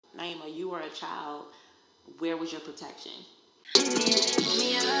Naima, you were a child. Where was your protection?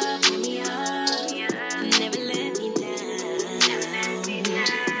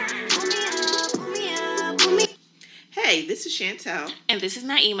 Hey, this is Chantel. And this is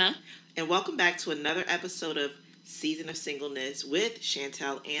Naima. And welcome back to another episode of Season of Singleness with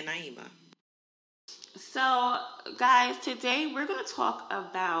Chantel and Naima. So, guys, today we're going to talk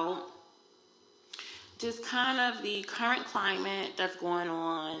about just kind of the current climate that's going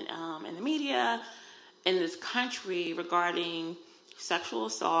on in the media in this country regarding sexual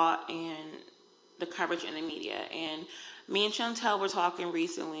assault and the coverage in the media. And me and Chantel were talking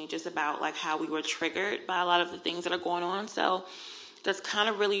recently just about like how we were triggered by a lot of the things that are going on. So that's kind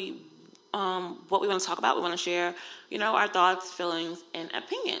of really what we want to talk about. We want to share, our thoughts, feelings, and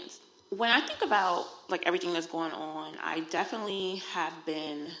opinions. When I think about like everything that's going on, I definitely have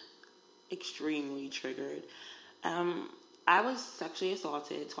been extremely triggered. I was sexually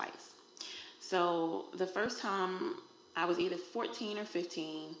assaulted twice. So the first time I was either 14 or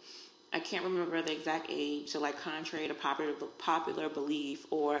 15. I can't remember the exact age. So like contrary to popular belief,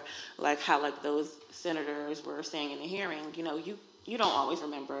 or like how like those senators were saying in the hearing, you don't always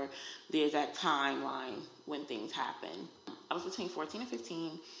remember the exact timeline when things happen. I was between 14 and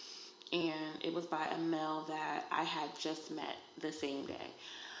 15, and it was by a male that I had just met the same day.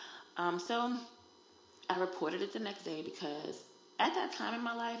 So I reported it the next day because at that time in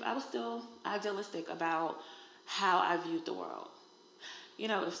my life, I was still idealistic about how I viewed the world.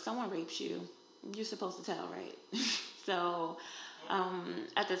 If someone rapes you, you're supposed to tell, right? So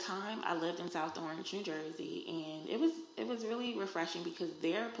at the time, I lived in South Orange, New Jersey, and it was really refreshing because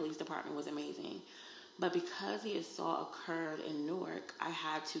their police department was amazing. But because the assault occurred in Newark, I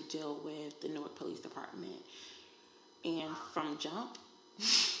had to deal with the Newark Police Department. And from jump,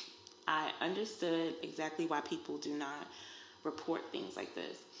 I understood exactly why people do not report things like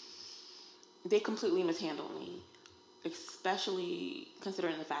this. They completely mishandled me, especially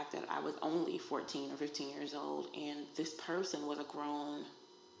considering the fact that I was only 14 or 15 years old, and this person was a grown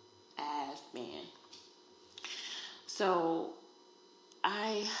ass man. So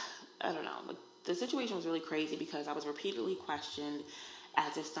I don't know. The situation was really crazy because I was repeatedly questioned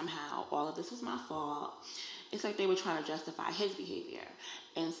as if somehow all of this was my fault. It's like they were trying to justify his behavior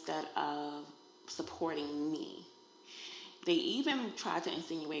instead of supporting me. They even tried to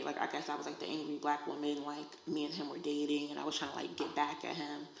insinuate, like, I guess I was like the angry black woman, like me and him were dating and I was trying to like get back at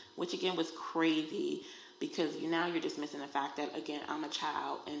him, which again was crazy because now you're dismissing the fact that, again, I'm a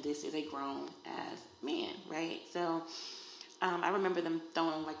child and this is a grown ass man, right? So I remember them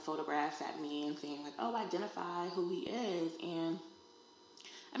throwing like photographs at me and saying like, oh, identify who he is. And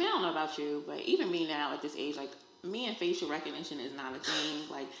I mean, I don't know about you, but even me now at this age, like me and facial recognition is not a thing.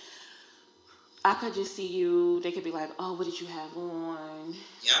 Like I could just see you. They could be like, oh, what did you have on?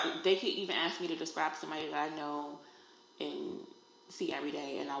 Yeah. They could even ask me to describe somebody that I know and see every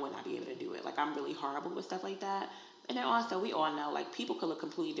day, and I would not be able to do it. Like, I'm really horrible with stuff like that. And then also, we all know, like, people could look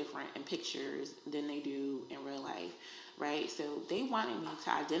completely different in pictures than they do in real life, right? So they wanted me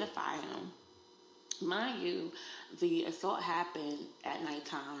to identify him. Mind you, the assault happened at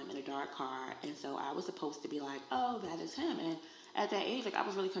nighttime in a dark car, and so I was supposed to be like, oh, that is him. And at that age, like, I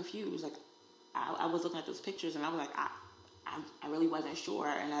was really confused. Like, I was looking at those pictures and I was like, I really wasn't sure,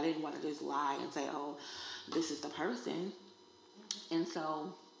 and I didn't want to just lie and say, oh, this is the person. And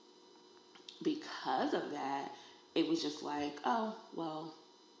so because of that, it was just like, oh, well,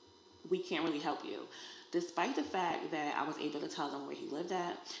 we can't really help you. Despite the fact that I was able to tell them where he lived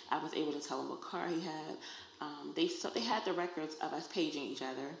at, I was able to tell them what car he had. They had the records of us paging each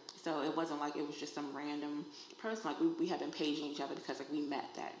other, so it wasn't like it was just some random person. Like we had been paging each other because like we met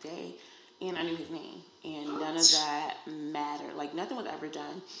that day. And I knew his name, and none of that mattered. Like, nothing was ever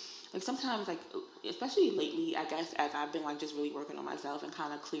done. Like, sometimes, like, especially lately, I guess, as I've been, like, just really working on myself and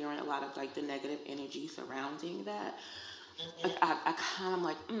kind of clearing a lot of, like, the negative energy surrounding that, like, I kind of,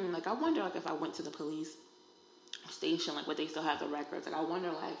 like, I wonder, like, if I went to the police station, like, would they still have the records? Like, I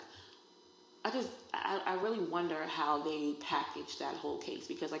wonder, like, I really wonder how they packaged that whole case,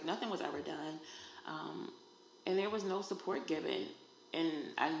 because, like, nothing was ever done, and there was no support given, and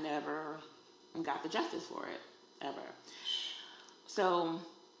I never got the justice for it, ever. So,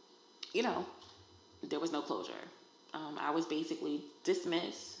 there was no closure. I was basically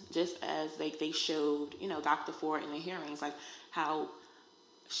dismissed, just as they showed, Dr. Ford in the hearings, like how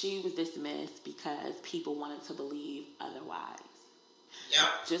she was dismissed because people wanted to believe otherwise. Yeah.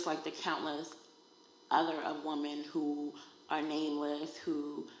 Just like the countless other of women who are nameless,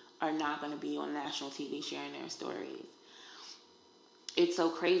 who are not going to be on national TV sharing their stories. it's so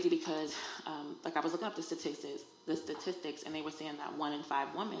crazy because, like, I was looking up the statistics, and they were saying that 1 in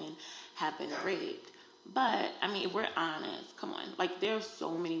 5 women have been raped. But I mean, if we're honest, come on, like, there's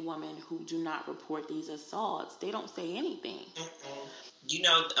so many women who do not report these assaults. They don't say anything. Mm-mm.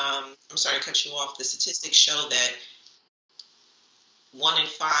 I'm sorry to cut you off. The statistics show that 1 in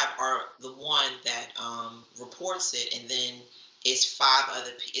 5 are the one that reports it, and then it's 5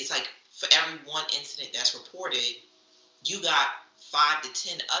 other. It's like for every one incident that's reported, you got 5 to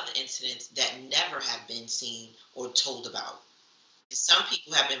 10 other incidents that never have been seen or told about. Some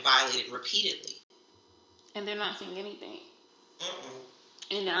people have been violated repeatedly, And they're not saying anything.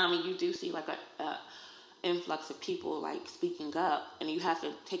 Mm-mm. And you do see like a influx of people like speaking up, and you have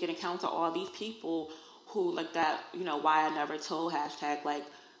to take into account to all these people who, like, that, why I never told hashtag, like,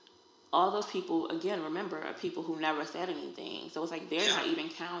 all those people, again, remember, are people who never said anything. So it's like they're not even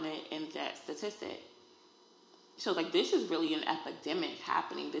counted in that statistic. So, like, this is really an epidemic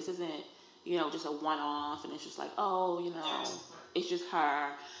happening. This isn't, just a one-off, and it's just like, oh, it's just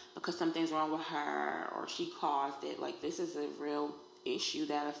her because something's wrong with her or she caused it. Like, this is a real issue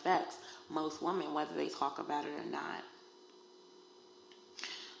that affects most women, whether they talk about it or not.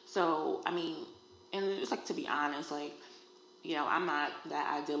 So, I mean, and it's like, to be honest, like, I'm not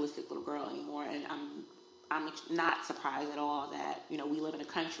that idealistic little girl anymore, and I'm not surprised at all that we live in a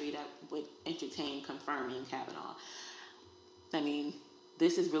country that would entertain confirming Kavanaugh. I mean,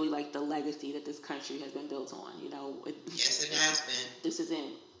 this is really like the legacy that this country has been built on. Yes, it has been. This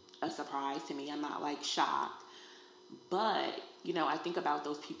isn't a surprise to me. I'm not like shocked, but I think about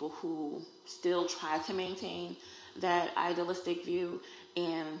those people who still try to maintain that idealistic view,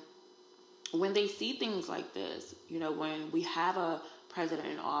 and when they see things like this, when we have a president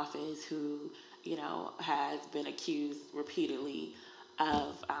in office who, has been accused repeatedly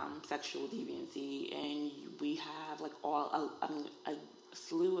of sexual deviancy, and we have like a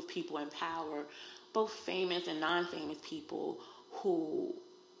slew of people in power, both famous and non-famous people who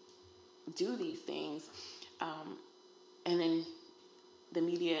do these things, and then the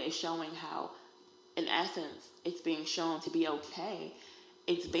media is showing how, in essence, it's being shown to be okay.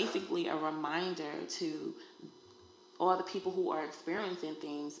 It's basically a reminder to all the people who are experiencing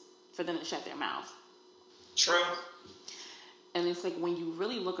things for them to shut their mouths. True. And it's like when you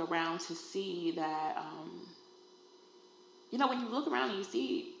really look around to see that, when you look around and you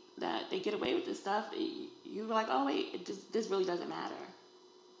see that they get away with this stuff, you're like, oh wait, this really doesn't matter.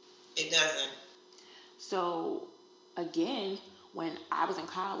 It doesn't. So, again, when I was in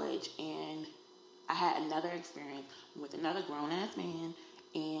college and I had another experience with another grown-ass man,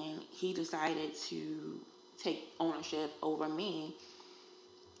 and he decided to take ownership over me,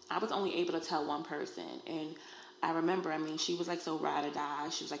 I was only able to tell one person. And I remember, she was like so ride or die.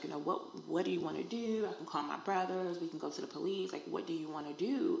 She was like, what do you want to do? I can call my brothers. We can go to the police. Like, what do you want to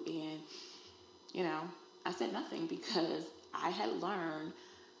do? And, I said nothing because I had learned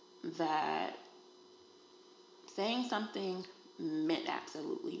that saying something meant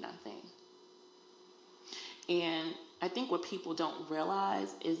absolutely nothing. And I think what people don't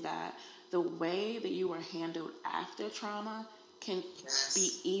realize is that the way that you are handled after trauma can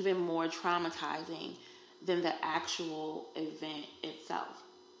be even more traumatizing than the actual event itself.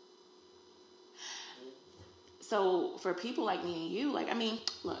 So for people like me and you,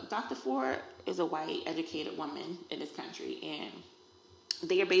 look, Dr. Ford is a white, educated woman in this country, and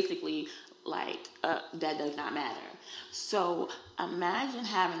they are basically like, that does not matter. So imagine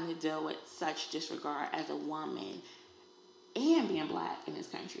having to deal with such disregard as a woman and being black in this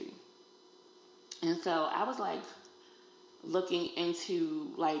country. And so I was like looking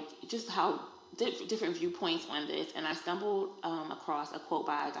into like just how different viewpoints on this, and I stumbled across a quote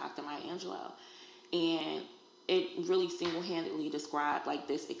by Dr. Maya Angelou, and it really single-handedly described like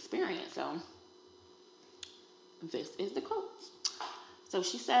this experience. So this is the quote. So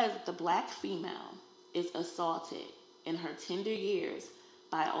she says, the black female is assaulted in her tender years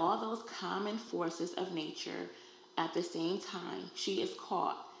by all those common forces of nature. At the same time, she is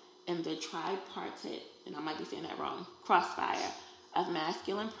caught in the tripartite, and I might be saying that wrong, crossfire of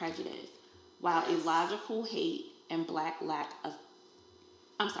masculine prejudice, while illogical hate and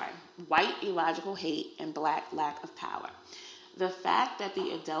white illogical hate and black lack of power. The fact that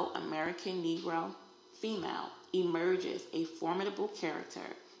the adult American Negro female emerges a formidable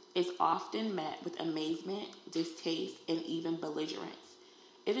character is often met with amazement, distaste, and even belligerence.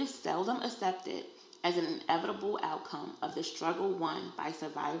 It is seldom accepted as an inevitable outcome of the struggle won by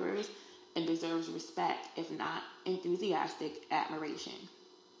survivors and deserves respect, if not enthusiastic admiration.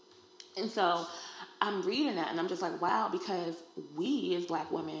 And so I'm reading that and I'm just like, wow, because we as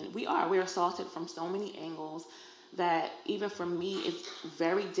black women, we're assaulted from so many angles that even for me, it's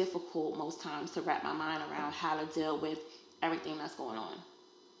very difficult most times to wrap my mind around how to deal with everything that's going on.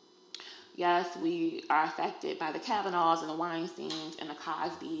 Yes, we are affected by the Kavanaughs and the Weinsteins and the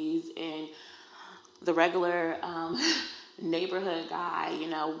Cosbys and the regular neighborhood guy,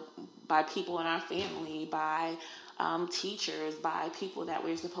 by people in our family, by teachers, by people that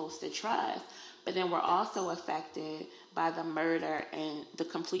we're supposed to trust. But then we're also affected by the murder and the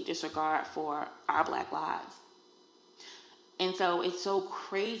complete disregard for our Black lives. And so it's so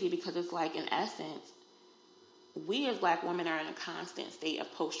crazy because it's like, in essence, we as Black women are in a constant state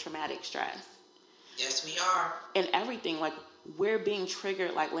of post-traumatic stress. Yes, we are. And everything, like, we're being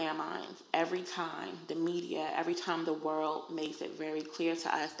triggered like landmines every time the media, every time the world makes it very clear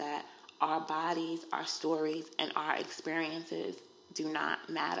to us that our bodies, our stories, and our experiences do not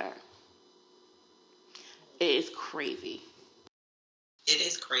matter. It is crazy. It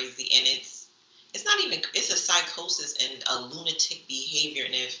is crazy, and it's not even, it's a psychosis and a lunatic behavior.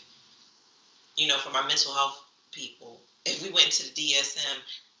 And if, for my mental health people, if we went to the DSM,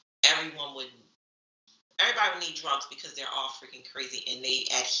 everybody would need drugs because they're all freaking crazy, and they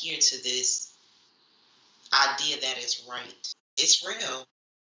adhere to this idea that it's right. It's real.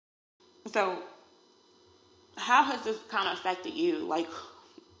 So, how has this kind of affected you? Like,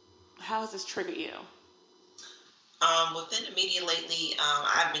 how has this triggered you? Within the media lately,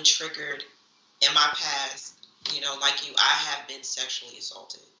 I've been triggered in my past. Like you, I have been sexually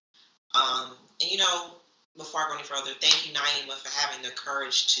assaulted. And before I go any further, thank you, Naima, for having the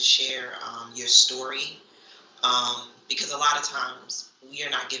courage to share your story. Because a lot of times we are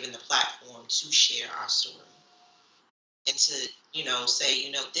not given the platform to share our story and to,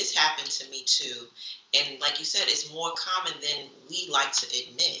 say, this happened to me too. And like you said, it's more common than we like to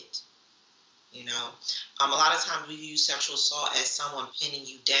admit. A lot of times we use sexual assault as someone pinning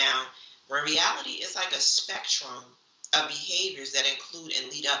you down, where in reality it's like a spectrum of behaviors that include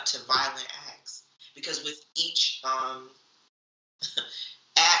and lead up to violent acts. Because with each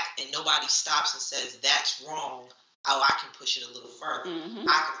act, and nobody stops and says that's wrong, oh, I can push it a little further. Mm-hmm.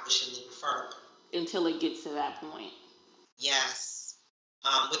 I can push it a little further. Until it gets to that point. Yes.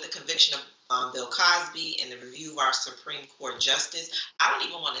 With the conviction of Bill Cosby and the review of our Supreme Court Justice, I don't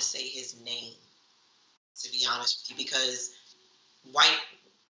even want to say his name, to be honest with you, because white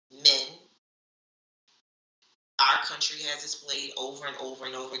men, our country has displayed over and over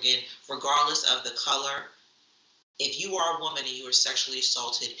and over again, regardless of the color, if you are a woman and you are sexually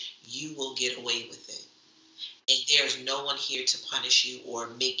assaulted, you will get away with it. And there's no one here to punish you or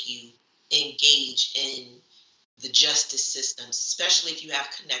make you engage in the justice system, especially if you have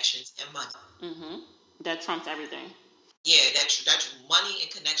connections and money. Mm-hmm. That trumps everything. Yeah, that's money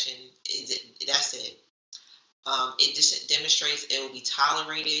and connection. That's it. It demonstrates it will be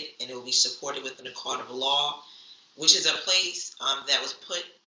tolerated and it will be supported within the court of law, which is a place that was put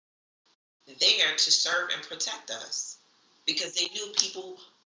there to serve and protect us, because they knew people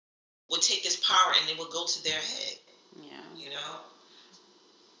would take this power and it would go to their head. Yeah.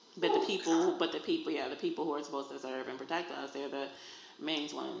 But the people who are supposed to serve and protect us, they're the main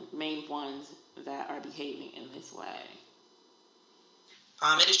ones that are behaving in this way.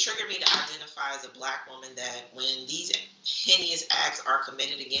 It has triggered me to identify as a Black woman that when these heinous acts are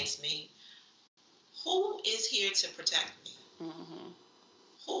committed against me, who is here to protect me? Mm-hmm.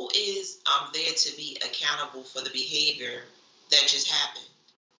 Who is there to be accountable for the behavior that just happened?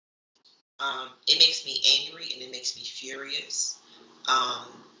 It makes me angry and it makes me furious.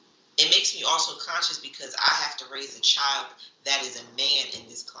 It makes me also conscious because I have to raise a child that is a man in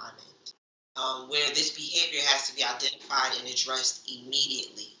this climate, where this behavior has to be identified and addressed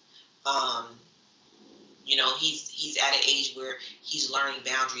immediately. He's at an age where he's learning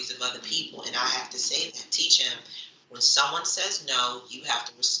boundaries of other people, and I have to say that, teach him, when someone says no, you have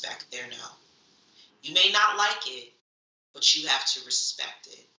to respect their no. You may not like it, but you have to respect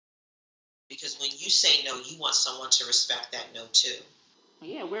it. Because when you say no, you want someone to respect that no too.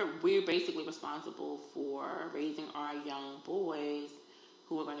 Yeah, we're basically responsible for raising our young boys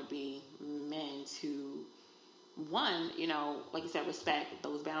who are going to be men to, one, like you said, respect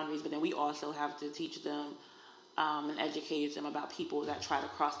those boundaries, but then we also have to teach them and educate them about people that try to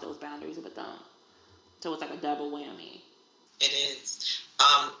cross those boundaries with them. So it's like a double whammy. It is.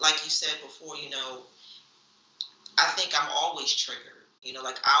 Like you said before, I think I'm always triggered.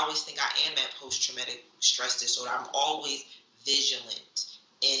 Like I always think I am at post-traumatic stress disorder. I'm always vigilant.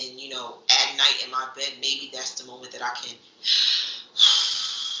 And, at night in my bed, maybe that's the moment that I can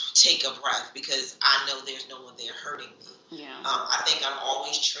take a breath because I know there's no one there hurting me. Yeah. I think I'm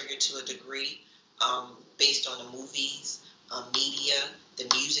always triggered to a degree based on the movies. media, the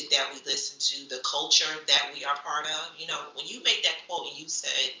music that we listen to, the culture that we are part of. You know, when you make that quote and you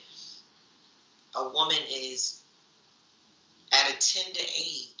said a woman is at a tender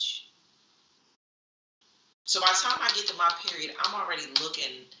age. So by the time I get to my period, I'm already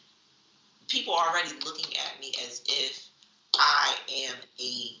looking, people are already looking at me as if I am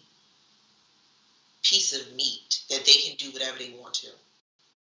a piece of meat that they can do whatever they want to.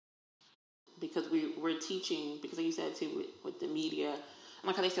 Because we're teaching, because like you said too, with the media,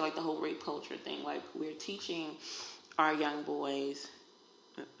 like how they say like the whole rape culture thing, like we're teaching our young boys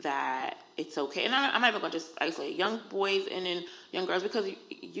that it's okay. And I'm not even going to just isolate young boys and then young girls, because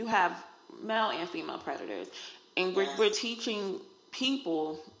you have male and female predators. And we're teaching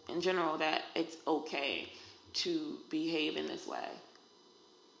people in general that it's okay to behave in this way.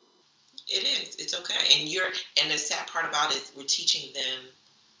 It is. It's okay. And the sad part about it, we're teaching them,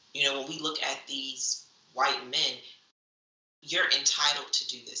 you know, when we look at these white men, you're entitled to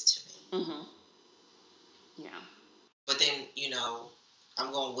do this to me. Mm-hmm. Yeah. But then, you know,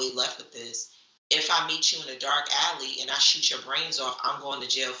 I'm going way left with this. If I meet you in a dark alley and I shoot your brains off, I'm going to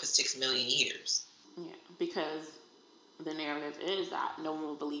jail for 6 million years. Yeah, because the narrative is that no one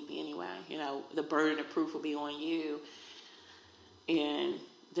will believe me anyway. You know, the burden of proof will be on you. And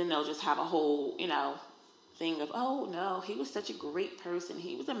then they'll just have a whole, you know, thing of, oh, no, he was such a great person.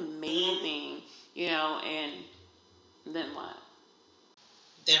 He was amazing, you know, and then what?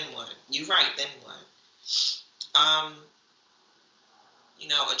 Then what? You're right, then what? You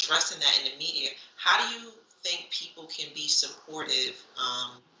know, addressing that in the media, how do you think people can be supportive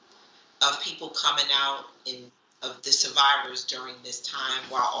of people coming out of the survivors during this time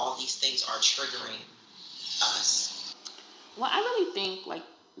while all these things are triggering us? Well, I really think like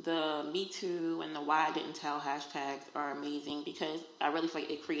the Me Too and the Why I Didn't Tell hashtags are amazing, because I really feel like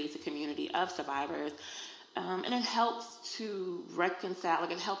it creates a community of survivors. And it helps to reconcile,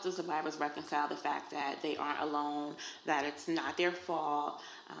 like it helps the survivors reconcile the fact that they aren't alone, that it's not their fault.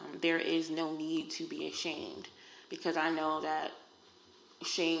 There is no need to be ashamed, because I know that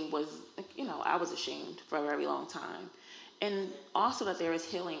shame was, you know, I was ashamed for a very long time. And also that there is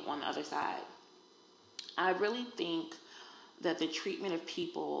healing on the other side. I really think that the treatment of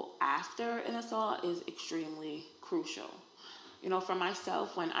people after an assault is extremely crucial. You know, for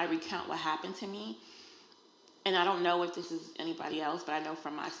myself, when I recount what happened to me, and I don't know if this is anybody else, but I know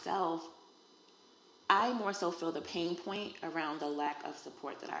for myself, I more so feel the pain point around the lack of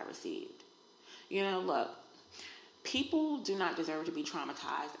support that I received. You know, look, people do not deserve to be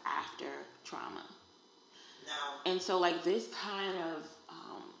traumatized after trauma. No. And so, like, this kind of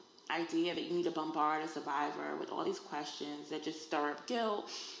idea that you need to bombard a survivor with all these questions that just stir up guilt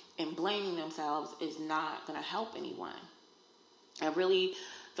and blaming themselves is not going to help anyone. I really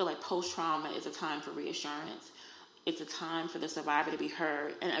feel like post-trauma is a time for reassurance. It's a time for the survivor to be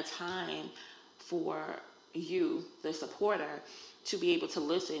heard, and a time for you, the supporter, to be able to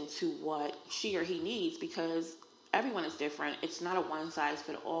listen to what she or he needs, because everyone is different. It's not a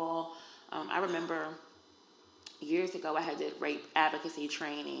one-size-fits-all. I remember years ago I had did rape advocacy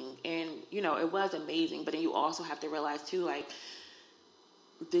training, and you know, it was amazing, but then you also have to realize too, like,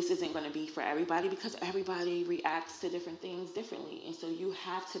 this isn't going to be for everybody, because everybody reacts to different things differently. And so you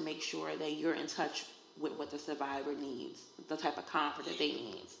have to make sure that you're in touch with what the survivor needs, the type of comfort that they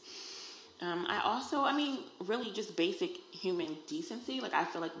need. I mean, really just basic human decency. Like, I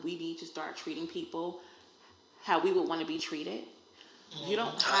feel like we need to start treating people how we would want to be treated. You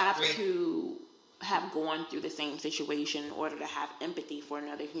don't have to have gone through the same situation in order to have empathy for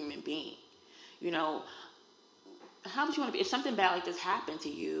another human being. You know, how would you want to be if something bad like this happened to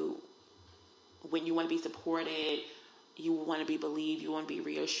you? When you want to be supported, you want to be believed, you want to be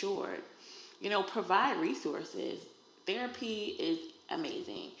reassured. You know, provide resources. Therapy is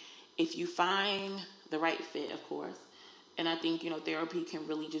amazing if you find the right fit, of course. And I think, you know, therapy can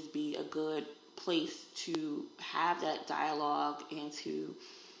really just be a good place to have that dialogue and to,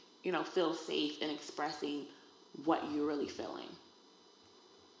 you know, feel safe in expressing what you're really feeling.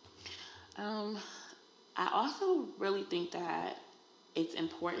 I also really think that it's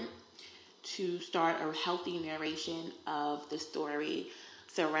important to start a healthy narration of the story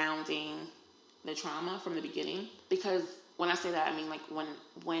surrounding the trauma from the beginning. Because when I say that, I mean, like,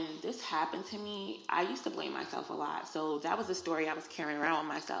 when this happened to me, I used to blame myself a lot. So that was a story I was carrying around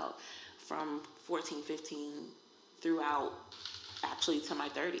with myself from 14, 15 throughout, actually, to my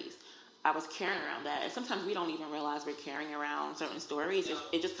 30s. I was carrying around that, and sometimes we don't even realize we're carrying around certain stories.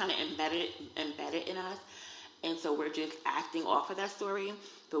 It just kind of embedded in us, and so we're just acting off of that story,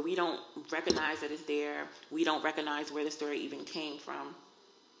 but we don't recognize that it's there. We don't recognize where the story even came from.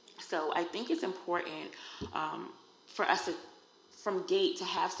 So I think it's important for us to, from gate, to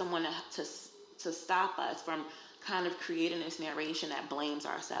have someone to stop us from kind of creating this narration that blames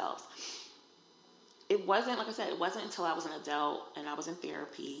ourselves. It wasn't, like I said, it wasn't until I was an adult and I was in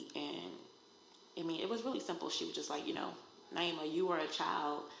therapy, and I mean, it was really simple. She was just like, Naima, you were a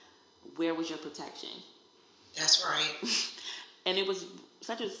child. Where was your protection? That's right. And it was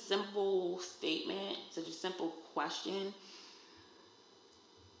such a simple statement, such a simple question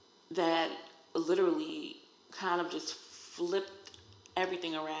that literally kind of just flipped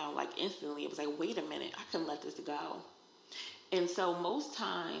everything around like instantly. It was like, wait a minute, I couldn't let this go. And so most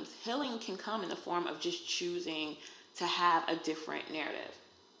times healing can come in the form of just choosing to have a different narrative.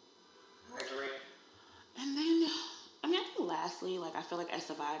 I agree. And then, I think lastly, like, I feel like as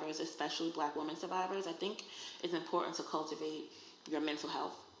survivors, especially Black women survivors, I think it's important to cultivate your mental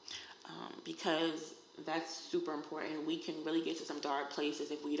health, because that's super important. We can really get to some dark places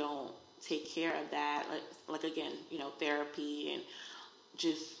if we don't take care of that. Like again, therapy and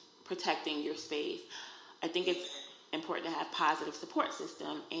just protecting your space. I think it's important to have positive support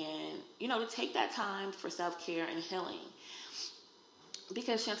system and, to take that time for self-care and healing.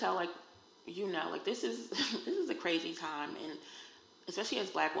 Because Chantel, like, this is this is a crazy time, and especially as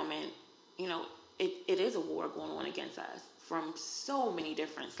Black women, it is a war going on against us from so many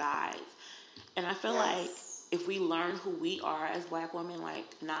different sides. And I feel like if we learn who we are as Black women, like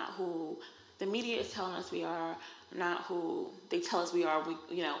not who the media is telling us we are, not who they tell us we are,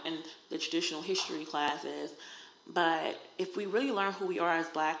 in the traditional history classes, but if we really learn who we are as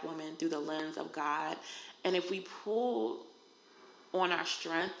Black women through the lens of God, and if we pull on our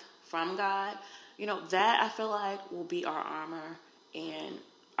strength from God, that I feel like will be our armor and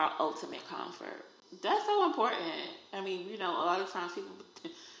our ultimate comfort. That's so important. I mean, a lot of times people,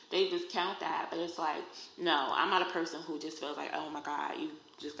 they discount that, but it's like, no, I'm not a person who just feels like, oh my God, you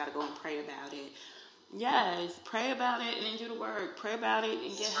just got to go and pray about it. Yes, pray about it and then do the work. Pray about it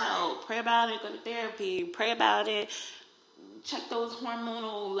and get help. Pray about it, go to therapy. Pray about it, check those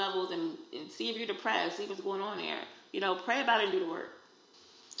hormonal levels and see if you're depressed, see what's going on there. Pray about it and do the work.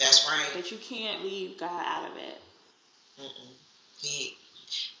 That's right. But you can't leave God out of it.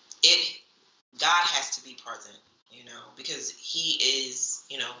 God has to be present, because He is,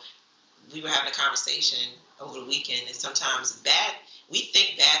 we were having a conversation over the weekend, and sometimes we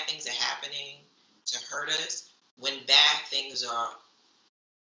think bad things are happening to hurt us when bad things are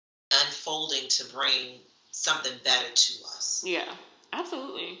unfolding to bring something better to us. Yeah,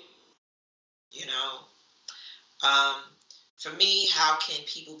 absolutely. For me, how can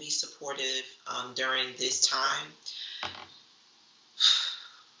people be supportive during this time?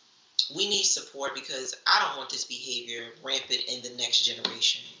 We need support because I don't want this behavior rampant in the next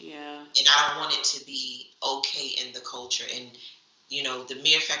generation. Yeah. And I don't want it to be okay in the culture. And, the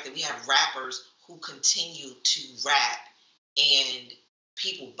mere fact that we have rappers who continue to rap and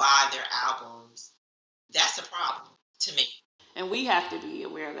people buy their albums, that's a problem to me. And we have to be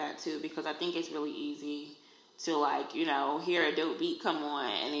aware of that too, because I think it's really easy to, like, hear a dope beat come on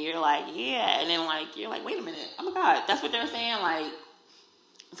and you're like, yeah. And then, like, you're like, wait a minute. Oh my God, that's what they're saying. Like,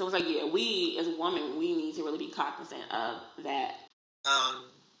 so it's like, yeah, we as a woman, we need to really be cognizant of that.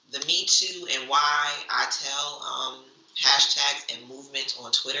 The Me Too and Why I Tell hashtags and movements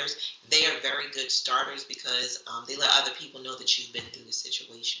on Twitters, they are very good starters because they let other people know that you've been through the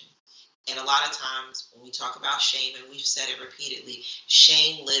situation. And a lot of times when we talk about shame, and we've said it repeatedly,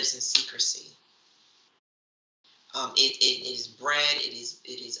 shame lives in secrecy. It is bred, it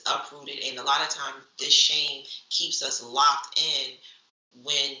is uprooted, and a lot of times this shame keeps us locked in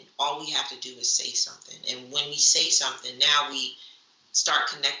when all we have to do is say something. And when we say something, now we start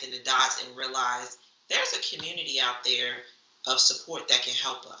connecting the dots and realize there's a community out there of support that can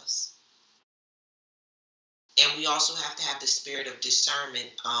help us. And we also have to have the spirit of discernment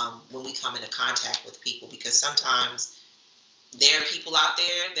when we come into contact with people, because sometimes there are people out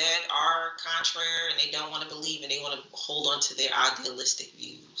there that are contrary and they don't want to believe and they want to hold on to their idealistic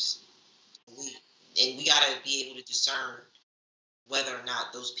views. We got to be able to discern whether or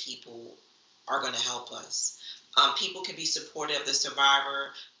not those people are going to help us. People can be supportive of the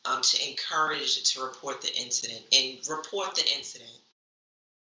survivor to encourage to report the incident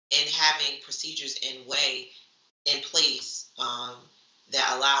and having procedures in place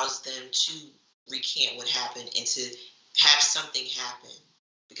that allows them to recant what happened and to have something happen.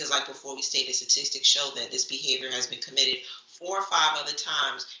 Because like before we stated, statistics show that this behavior has been committed 4 or 5 other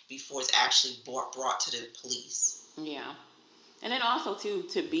times before it's actually brought to the police. Yeah. And then also, too,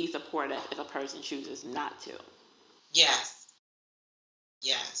 to be supportive if a person chooses not to. Yes.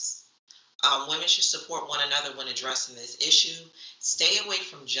 Women should support one another when addressing this issue. Stay away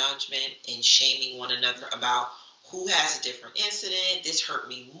from judgment and shaming one another about who has a different incident, this hurt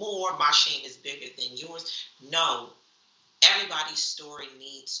me more, my shame is bigger than yours. No, everybody's story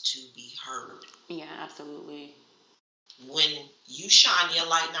needs to be heard. Yeah, absolutely. When you shine your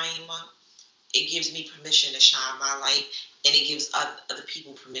light, Naima, it gives me permission to shine my light, and it gives other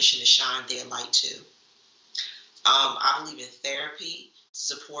people permission to shine their light too. I believe in therapy,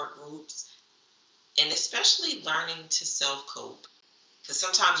 support groups, and especially learning to self-cope. Because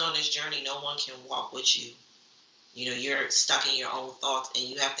sometimes on this journey, no one can walk with you. You're stuck in your own thoughts, and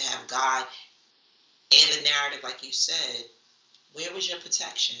you have to have God and the narrative, like you said. Where was your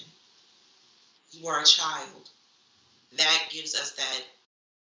protection? You were a child. That gives us that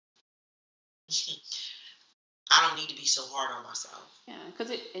I don't need to be so hard on myself. Yeah,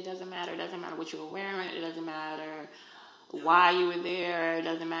 because it doesn't matter. It doesn't matter what you were wearing. It doesn't matter why you were there. It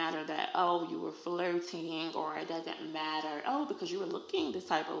doesn't matter that, oh, you were flirting, or it doesn't matter, oh, because you were looking this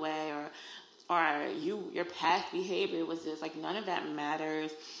type of way, or your past behavior was this. Like, none of that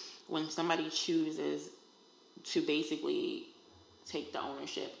matters when somebody chooses to basically take the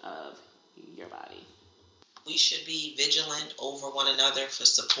ownership of your body. We should be vigilant over one another for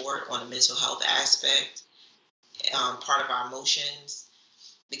support on a mental health aspect, part of our emotions,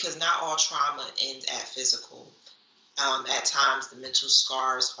 because not all trauma ends at physical. At times, the mental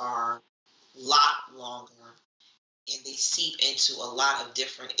scars are a lot longer, and they seep into a lot of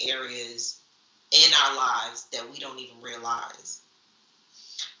different areas in our lives that we don't even realize.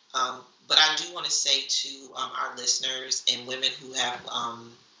 But I do want to say to our listeners and women who have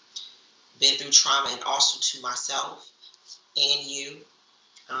been through trauma, and also to myself and you,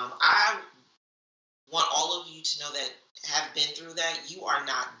 I want all of you to know that have been through that. You are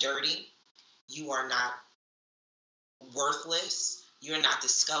not dirty. You are not worthless. You're not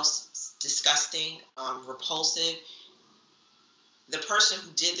disgusting, repulsive. The person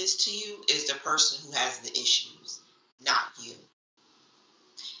who did this to you is the person who has the issues, not you.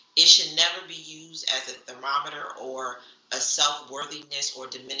 It should never be used as a thermometer or a self-worthiness or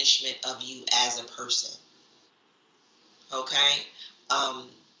diminishment of you as a person. Okay?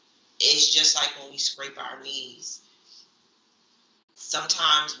 It's just like when we scrape our knees.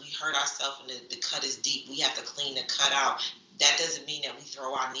 Sometimes we hurt ourselves and the cut is deep. We have to clean the cut out. That doesn't mean that we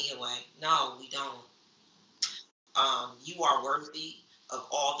throw our knee away. No, we don't. You are worthy of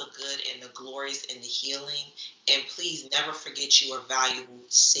all the good and the glories and the healing. And please never forget you are valuable,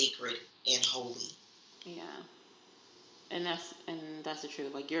 sacred, and holy. Yeah. And that's the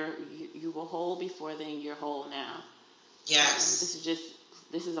truth. Like, you were whole before then. You're whole now. Yes.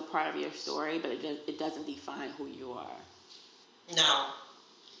 This is a part of your story, but it doesn't define who you are. No,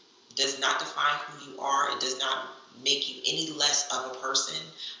 it does not define who you are. It does not make you any less of a person.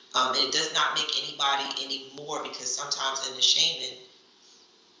 It does not make anybody any more, because sometimes in the shaming,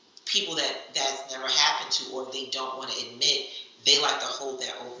 people that's never happened to, or they don't want to admit, they like to hold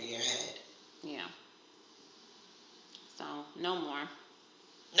that over your head. Yeah. So, no more.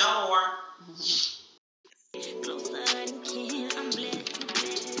 No more.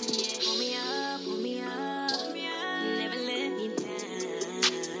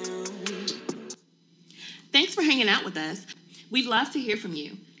 Thanks for hanging out with us. We'd love to hear from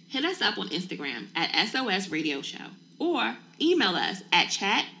you. Hit us up on Instagram at SOS Radio Show, or email us at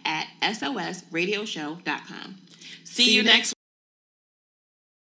chat@sosradioshow.com. See you next